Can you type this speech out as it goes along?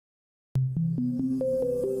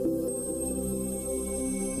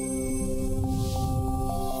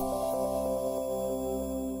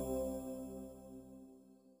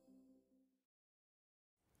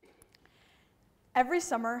Every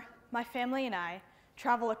summer, my family and I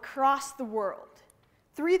travel across the world,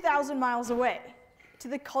 3,000 miles away, to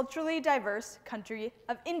the culturally diverse country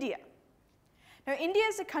of India. Now, India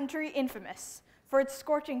is a country infamous for its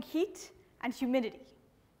scorching heat and humidity.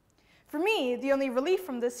 For me, the only relief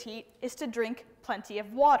from this heat is to drink plenty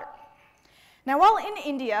of water. Now, while in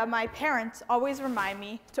India, my parents always remind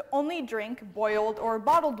me to only drink boiled or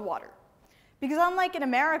bottled water, because unlike in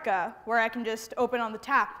America, where I can just open on the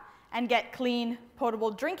tap and get clean,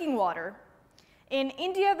 potable drinking water, in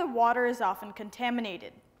India, the water is often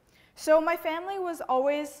contaminated. So my family was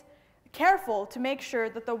always careful to make sure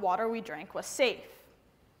that the water we drank was safe.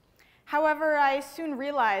 However, I soon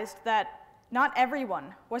realized that not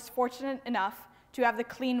everyone was fortunate enough to have the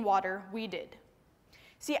clean water we did.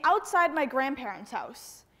 See, outside my grandparents'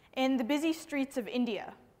 house, in the busy streets of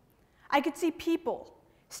India, I could see people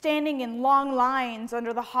standing in long lines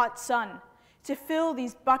under the hot sun to fill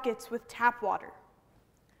these buckets with tap water.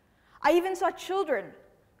 I even saw children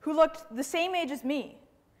who looked the same age as me,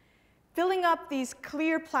 filling up these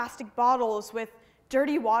clear plastic bottles with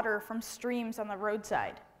dirty water from streams on the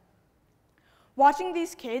roadside. Watching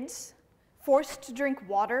these kids forced to drink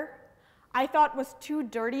water I thought was too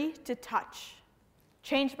dirty to touch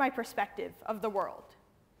changed my perspective of the world.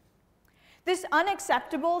 This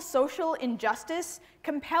unacceptable social injustice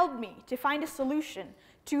compelled me to find a solution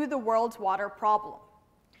to the world's water problem.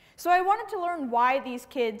 So I wanted to learn why these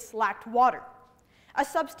kids lacked water, a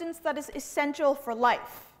substance that is essential for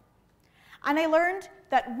life. And I learned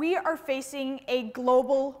that we are facing a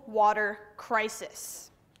global water crisis.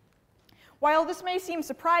 While this may seem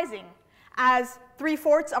surprising, as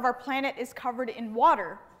 3/4 of our planet is covered in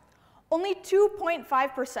water, only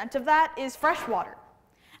 2.5% of that is fresh water,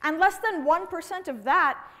 and less than 1% of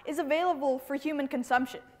that is available for human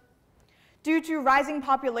consumption. Due to rising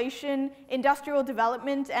population, industrial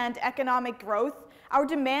development, and economic growth, our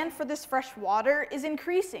demand for this fresh water is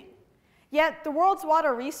increasing. Yet the world's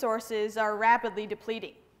water resources are rapidly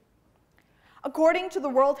depleting. According to the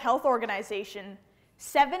World Health Organization,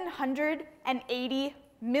 780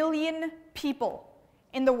 million people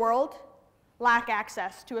in the world lack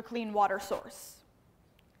access to a clean water source.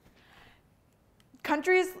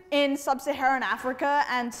 Countries in sub-Saharan Africa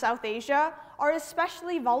and South Asia are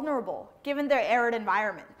especially vulnerable given their arid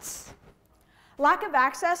environments. Lack of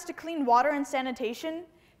access to clean water and sanitation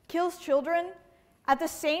kills children at the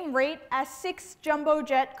same rate as 6 jumbo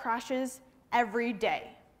jet crashes every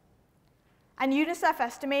day. And UNICEF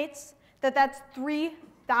estimates that that's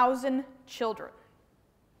 3,000 children.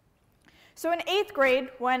 So in 8th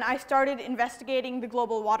grade, when I started investigating the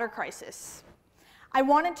global water crisis, I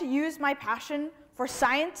wanted to use my passion for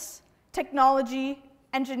science, technology,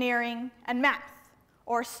 engineering, and math,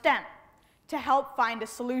 or STEM, to help find a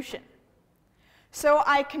solution. So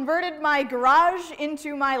I converted my garage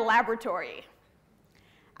into my laboratory.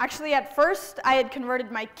 Actually, at first, I had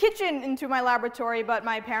converted my kitchen into my laboratory, but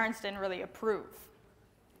my parents didn't really approve.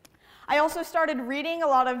 I also started reading a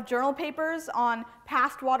lot of journal papers on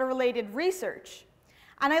past water-related research,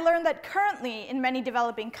 and I learned that currently, in many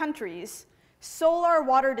developing countries, solar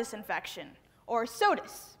water disinfection, or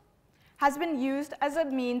SODIS, has been used as a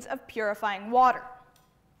means of purifying water.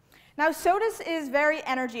 Now, SODIS is very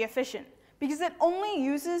energy efficient because it only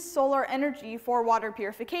uses solar energy for water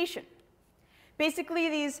purification. Basically,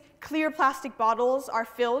 these clear plastic bottles are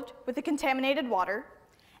filled with the contaminated water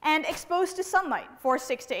and exposed to sunlight for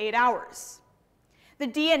 6 to 8 hours. The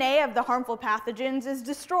DNA of the harmful pathogens is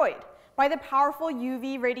destroyed by the powerful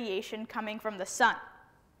UV radiation coming from the sun.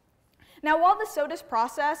 Now, while the SODIS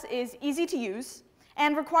process is easy to use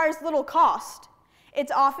and requires little cost,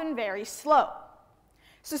 it's often very slow.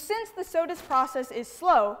 So since the SODIS process is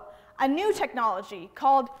slow, a new technology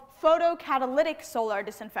called photocatalytic solar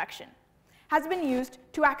disinfection has been used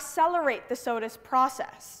to accelerate the SODIS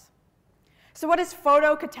process. So what is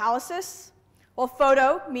photocatalysis? Well,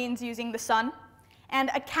 photo means using the sun,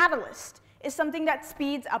 and a catalyst is something that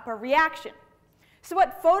speeds up a reaction. So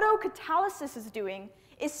what photocatalysis is doing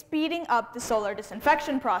is speeding up the solar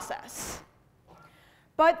disinfection process.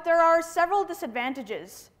 But there are several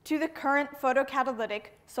disadvantages to the current photocatalytic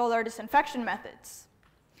solar disinfection methods.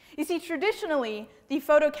 You see, traditionally, the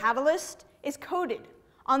photocatalyst is coated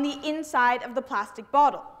on the inside of the plastic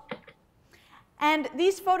bottle. And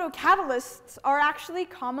these photocatalysts are actually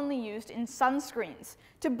commonly used in sunscreens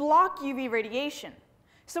to block UV radiation.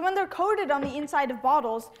 So when they're coated on the inside of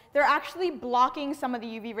bottles, they're actually blocking some of the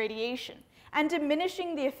UV radiation and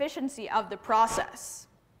diminishing the efficiency of the process.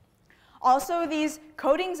 Also, these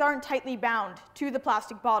coatings aren't tightly bound to the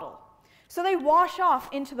plastic bottle, so they wash off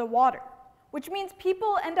into the water, which means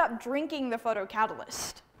people end up drinking the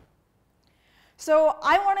photocatalyst. So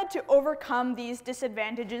I wanted to overcome these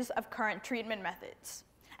disadvantages of current treatment methods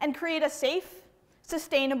and create a safe,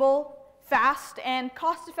 sustainable, fast, and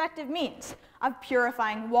cost-effective means of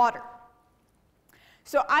purifying water.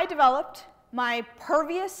 So I developed my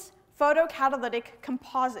Pervious Photocatalytic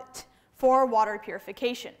Composite for water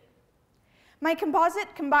purification. My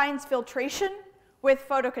composite combines filtration with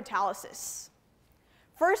photocatalysis.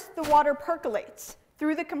 First, the water percolates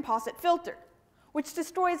through the composite filter, which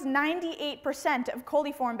destroys 98% of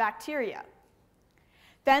coliform bacteria.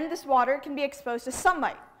 Then this water can be exposed to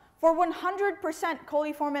sunlight for 100%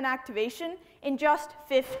 coliform inactivation in just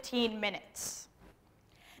 15 minutes.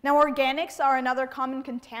 Now, organics are another common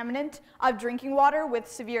contaminant of drinking water with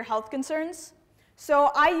severe health concerns.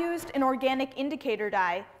 So I used an organic indicator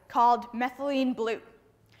dye called methylene blue,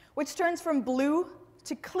 which turns from blue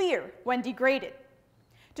to clear when degraded,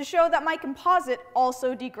 to show that my composite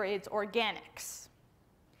also degrades organics.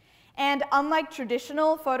 And unlike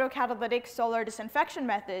traditional photocatalytic solar disinfection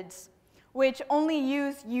methods, which only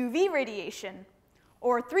use UV radiation,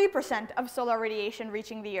 or 3% of solar radiation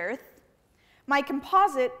reaching the Earth, my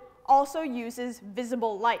composite also uses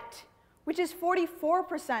visible light, which is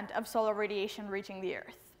 44% of solar radiation reaching the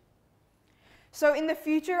Earth. So in the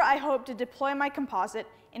future, I hope to deploy my composite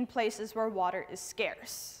in places where water is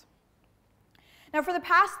scarce. Now, for the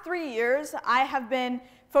past 3 years, I have been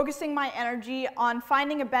focusing my energy on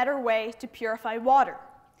finding a better way to purify water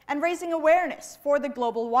and raising awareness for the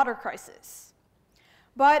global water crisis.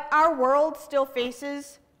 But our world still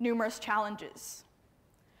faces numerous challenges.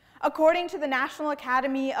 According to the National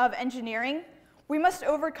Academy of Engineering, we must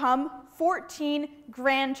overcome 14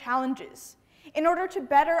 grand challenges in order to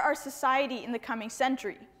better our society in the coming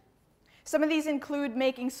century. Some of these include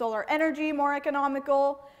making solar energy more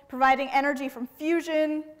economical, providing energy from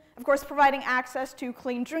fusion, of course providing access to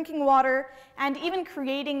clean drinking water, and even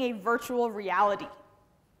creating a virtual reality.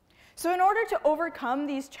 So in order to overcome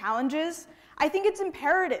these challenges, I think it's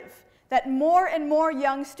imperative that more and more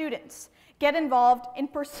young students get involved in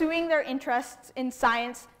pursuing their interests in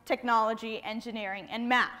science, technology, engineering, and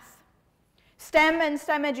math. STEM and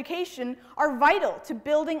STEM education are vital to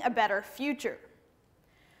building a better future.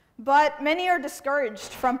 But many are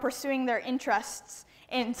discouraged from pursuing their interests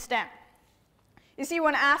in STEM. You see,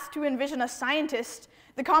 when asked to envision a scientist,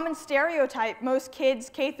 the common stereotype most kids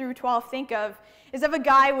K through 12 think of is of a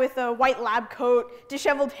guy with a white lab coat,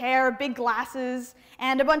 disheveled hair, big glasses,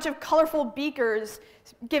 and a bunch of colorful beakers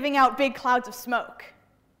giving out big clouds of smoke.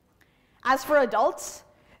 As for adults,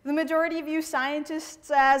 the majority view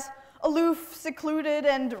scientists as aloof, secluded,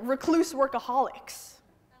 and recluse workaholics.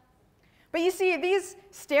 But you see, these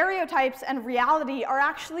stereotypes and reality are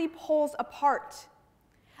actually poles apart.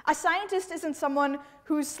 A scientist isn't someone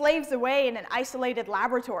who slaves away in an isolated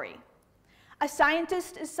laboratory. A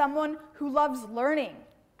scientist is someone who loves learning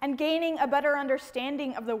and gaining a better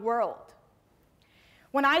understanding of the world.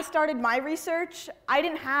 When I started my research, I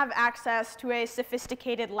didn't have access to a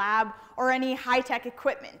sophisticated lab or any high-tech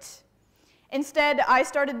equipment. Instead, I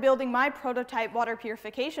started building my prototype water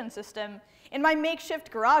purification system in my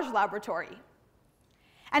makeshift garage laboratory.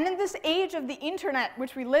 And in this age of the internet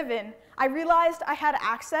which we live in, I realized I had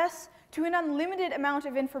access to an unlimited amount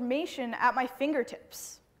of information at my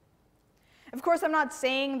fingertips. Of course, I'm not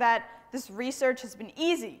saying that this research has been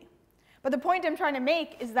easy, but the point I'm trying to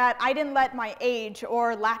make is that I didn't let my age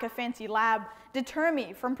or lack of fancy lab deter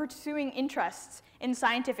me from pursuing interests in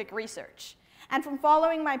scientific research and from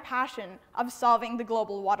following my passion of solving the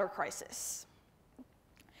global water crisis.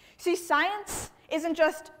 See, science isn't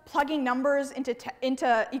just plugging numbers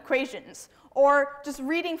into equations or just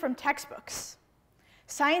reading from textbooks.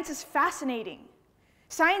 Science is fascinating.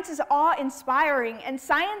 Science is awe-inspiring, and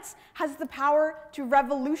science has the power to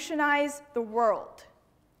revolutionize the world.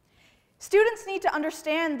 Students need to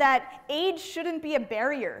understand that age shouldn't be a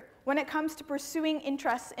barrier when it comes to pursuing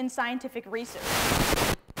interests in scientific research.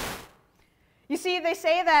 You see, they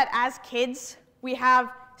say that as kids, we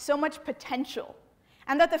have so much potential,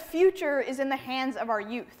 and that the future is in the hands of our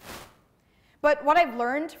youth. But what I've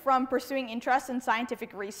learned from pursuing interests in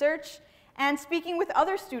scientific research and speaking with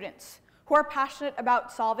other students who are passionate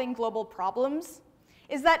about solving global problems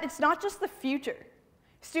is that it's not just the future.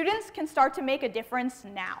 Students can start to make a difference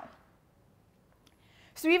now.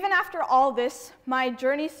 So even after all this, my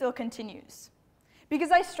journey still continues,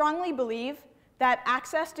 because I strongly believe that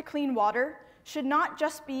access to clean water should not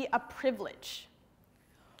just be a privilege.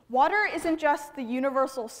 Water isn't just the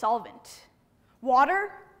universal solvent.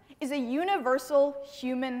 Water is a universal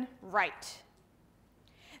human right.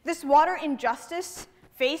 This water injustice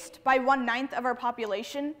faced by 1/9 of our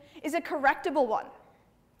population is a correctable one.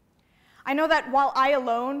 I know that while I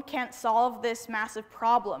alone can't solve this massive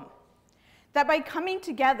problem, that by coming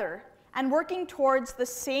together and working towards the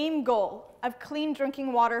same goal of clean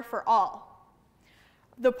drinking water for all,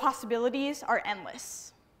 the possibilities are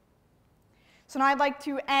endless. So now I'd like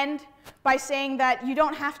to end by saying that you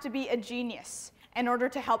don't have to be a genius in order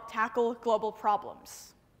to help tackle global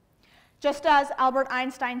problems. Just as Albert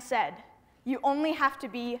Einstein said, you only have to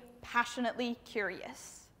be passionately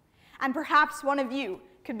curious. And perhaps one of you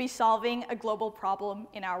could be solving a global problem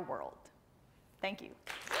in our world. Thank you.